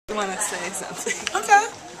You want to say something? Okay.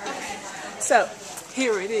 So,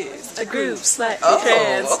 here it is. A groove slightly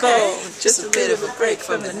transformed. okay. Just a bit of a break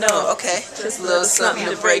from the norm. Okay. Just a little something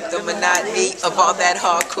to break the monotony of all that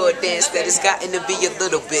hardcore dance that has gotten to be a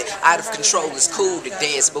little bit out of control. It's cool to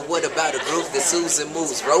dance, but what about a groove that soothes and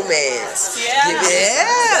moves? Romance.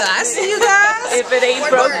 Yeah, I see you guys. If it ain't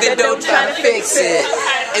broke, then don't try to fix it.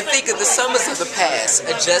 And think of the summers of the past.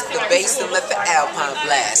 Adjust the bass and let the Alpine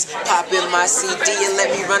blast. Pop in my CD and let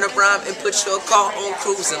me run a rhyme and put your car on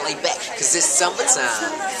cruise and lay back, cause it's summertime.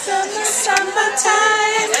 Summertime.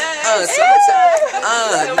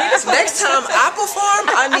 Next time I perform,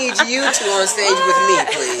 I need you two on stage with me,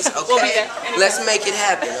 please. Okay? We'll be there. Let's make it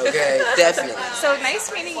happen, okay? Definitely. So nice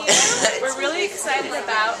meeting you. We're really excited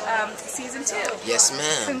about season 2. Yes,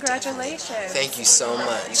 ma'am. Congratulations. Thank you so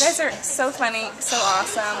much. You guys are so funny, so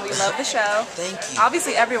awesome. We love the show. Thank you.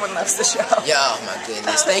 Obviously, everyone loves the show. Yeah, oh my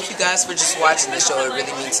goodness. Thank you guys for just watching the show. It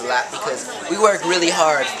really means a lot because we work really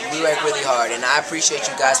hard. And I appreciate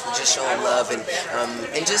you guys for just showing love and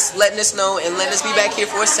just letting us know and letting us be back here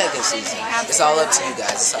for a second season. It's all up to you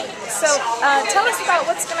guys. It's all you guys. So, tell us about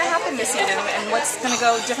what's going to happen this season and what's going to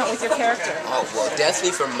go different with your character. Oh, well,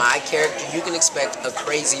 definitely for my character, you can expect a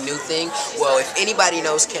crazy new thing. Well, if anybody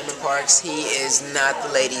knows Chyna Parks, he is not the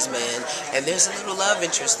ladies' man, and there's a little love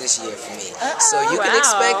interest this year for me. So you can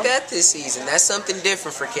expect that this season. That's something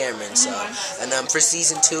different for Cameron. So, and for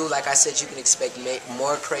season 2, like I said, you can expect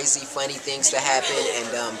more crazy, funny things to happen.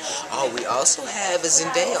 And we also have a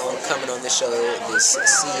Zendaya coming on the show this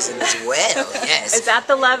season as well. Yes. Is that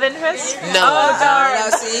the love interest? No. Oh,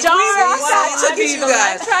 darn. See, darn. Look at you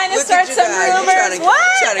guys. I'm trying to start some rumors.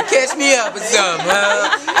 Trying to catch me up with something, huh?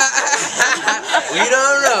 We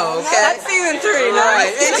don't know, okay? That's season 3, no?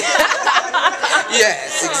 Right.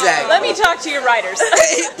 Yes, exactly. Let me talk to your writers.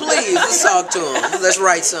 Please, let's talk to them. Let's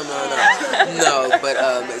write something on them. No, but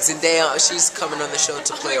Zendaya, she's coming on the show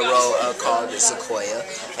to play a role called Sequoia,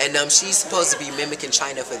 and she's supposed to be mimicking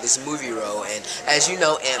Chyna for this movie role. And as you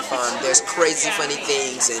know, A.N.T, there's crazy, funny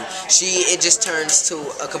things, and it just turns to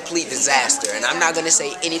a complete disaster. And I'm not gonna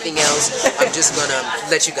say anything else. I'm just gonna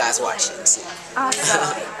let you guys watch it and see.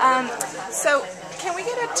 Awesome. So, can we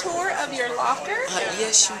get a tour of your locker?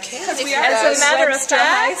 Yes, you can. Because we are as a matter of Webster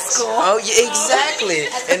High School. Oh, yeah, exactly.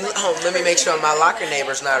 And let me make sure my locker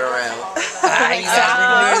neighbor's not around. You guys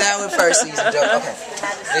remember that one? First season joke. Okay,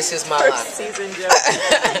 this is my locker. Season joke.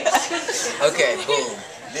 Okay, boom.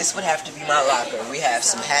 This would have to be my locker. We have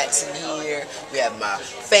some hats in here. We have my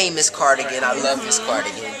famous cardigan. I love this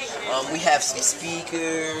cardigan. We have some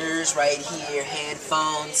speakers right here,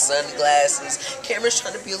 headphones, sunglasses. Camera's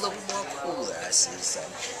trying to be a little bit more cooler, I see. So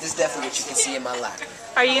this is definitely what you can see in my locker.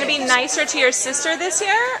 Are you going to be nicer to your sister this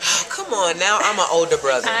year? Oh, come on, now I'm an older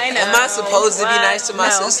brother. I know. Am I supposed to be nice to my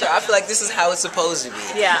sister? I feel like this is how it's supposed to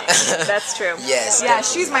be. Yeah, that's true. Yes. Yeah,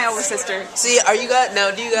 she's my older sister. See, do you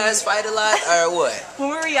guys fight a lot or what? When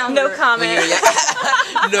we were younger. No comment.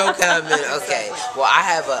 No comment. Okay. Well, I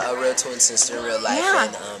have a real twin sister in real life,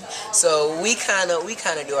 and so we kind of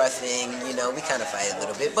do our thing. You know, we kind of fight a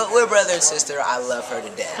little bit, but we're brother and sister. I love her to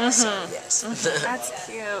death. So yes. That's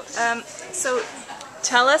cute. So.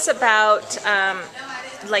 Tell us about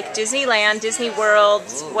like Disneyland, Disney World.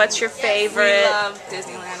 What's your favorite? We love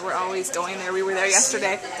Disneyland. We're always going there. We were there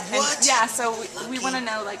yesterday. What? And, yeah, so we want to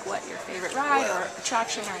know like what your favorite ride or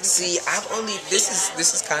attraction or anything. See, this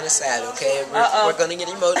is kind of sad. Okay, we're gonna get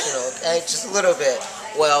emotional. Okay, just a little bit.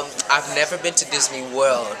 Well, I've never been to Disney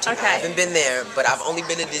World. Okay. I haven't been there, but I've only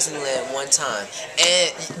been to Disneyland one time.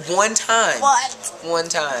 And one time. What? One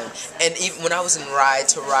time. And even when I was in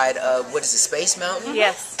what is it, Space Mountain?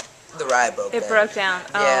 Yes. The ride broke down. It broke down.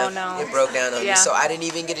 Yeah, oh no. It broke down on me, so I didn't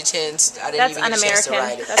even get a chance. That's un-American. To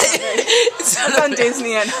ride it. That's on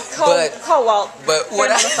Disney and call Walt. But what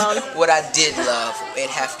I did love, it'd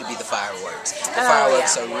have to be the fireworks. The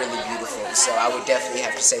fireworks are really beautiful, so I would definitely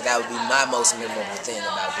have to say that would be my most memorable thing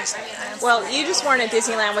about Disney. Well, you just weren't at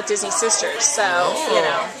Disneyland with Disney Sisters, so you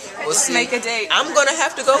know. We'll see. Make a date. I'm gonna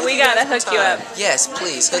have to go. We gotta hook you up. Yes,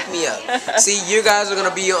 please hook me up. See, you guys are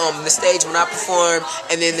gonna be on the stage when I perform,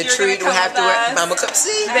 and then the treat will have to. Mama, come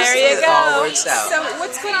see. There you go. It all works out. So,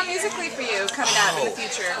 what's going on musically for you coming up in the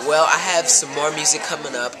future? Well, I have some more music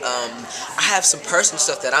coming up. I have some personal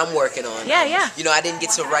stuff that I'm working on. Yeah, yeah. You know, I didn't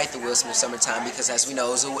get to write the Will Smith Summertime because, as we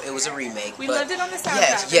know, it was a remake. We loved it on the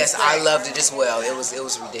soundtrack. Yes, I loved it as well. It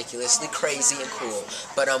was ridiculously crazy and cool.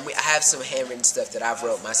 But I have some handwritten stuff that I've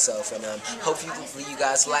wrote myself, and hopefully you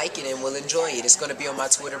guys like it and will enjoy it. It's going to be on my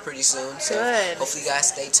Twitter pretty soon, so hopefully you guys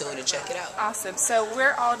stay tuned and check it out. Awesome. So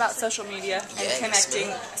we're all about about social media and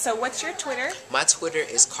connecting. So what's your Twitter? My Twitter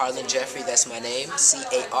is Carlon Jeffery. That's my name.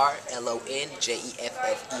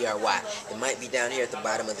 CarlonJeffery. It might be down here at the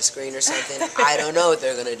bottom of the screen or something. I don't know what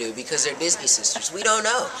they're gonna do because they're Disney sisters. We don't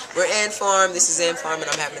know. We're A.N.T Farm. This is A.N.T Farm, and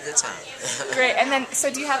I'm having a good time. Great. And then,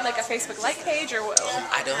 so do you have like a Facebook like page or what?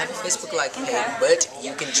 I don't have a Facebook like page, but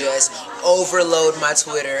you can just overload my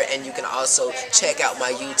Twitter, and you can also check out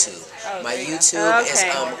my YouTube. My YouTube is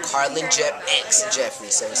Carlon Jeffery.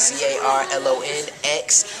 So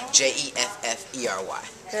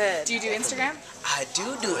CarlonXJeffery. Good. Do you do Instagram? I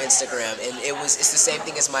do Instagram, and it's the same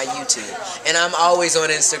thing as my YouTube. And I'm always on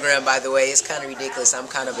Instagram, by the way. It's kind of ridiculous. I'm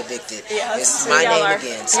kind of addicted. Yeah, it's my name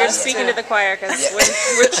again. So you're speaking to the choir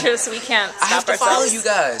because we can't stop I have to follow you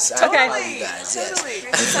guys. Okay. I follow you guys, yes. Totally.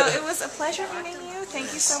 So it was a pleasure meeting you.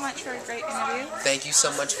 Thank you so much for a great interview. Thank you so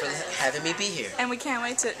much for having me be here. And we can't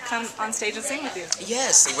wait to come on stage and sing with you.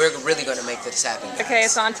 Yes, we're really going to make this happen, guys. Okay,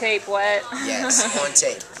 it's on tape. What? Yes, on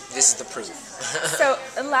tape. This is the proof. So,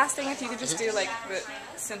 the last thing, if you could just do like the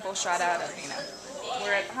simple shout out of,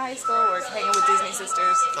 we're at high school, we're hanging with Disney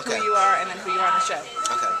sisters, who you are, and then who you are on the show.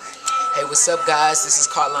 Okay. Hey, what's up, guys? This is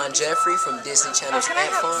Carlon Jeffery from Disney Channel's Can I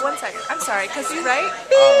A.N.T have Farm. 1 second? I'm sorry, because you right?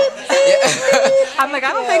 Yeah. I'm like,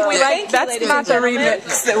 I don't think we like, that's not the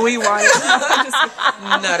remix that we want.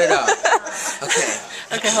 Not at all. Okay.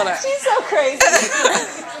 Okay, hold on. She's so crazy.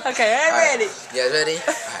 Okay, I'm ready. You guys ready?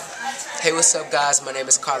 All right. Hey, what's up, guys? My name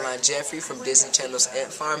is Carlon Jeffery from Disney Channel's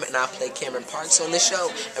A.N.T Farm, and I play Chyna Parks on the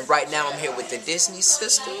show. And right now, I'm here with the Disney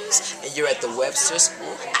sisters, and you're at the Webster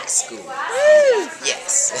High School.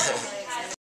 Yes.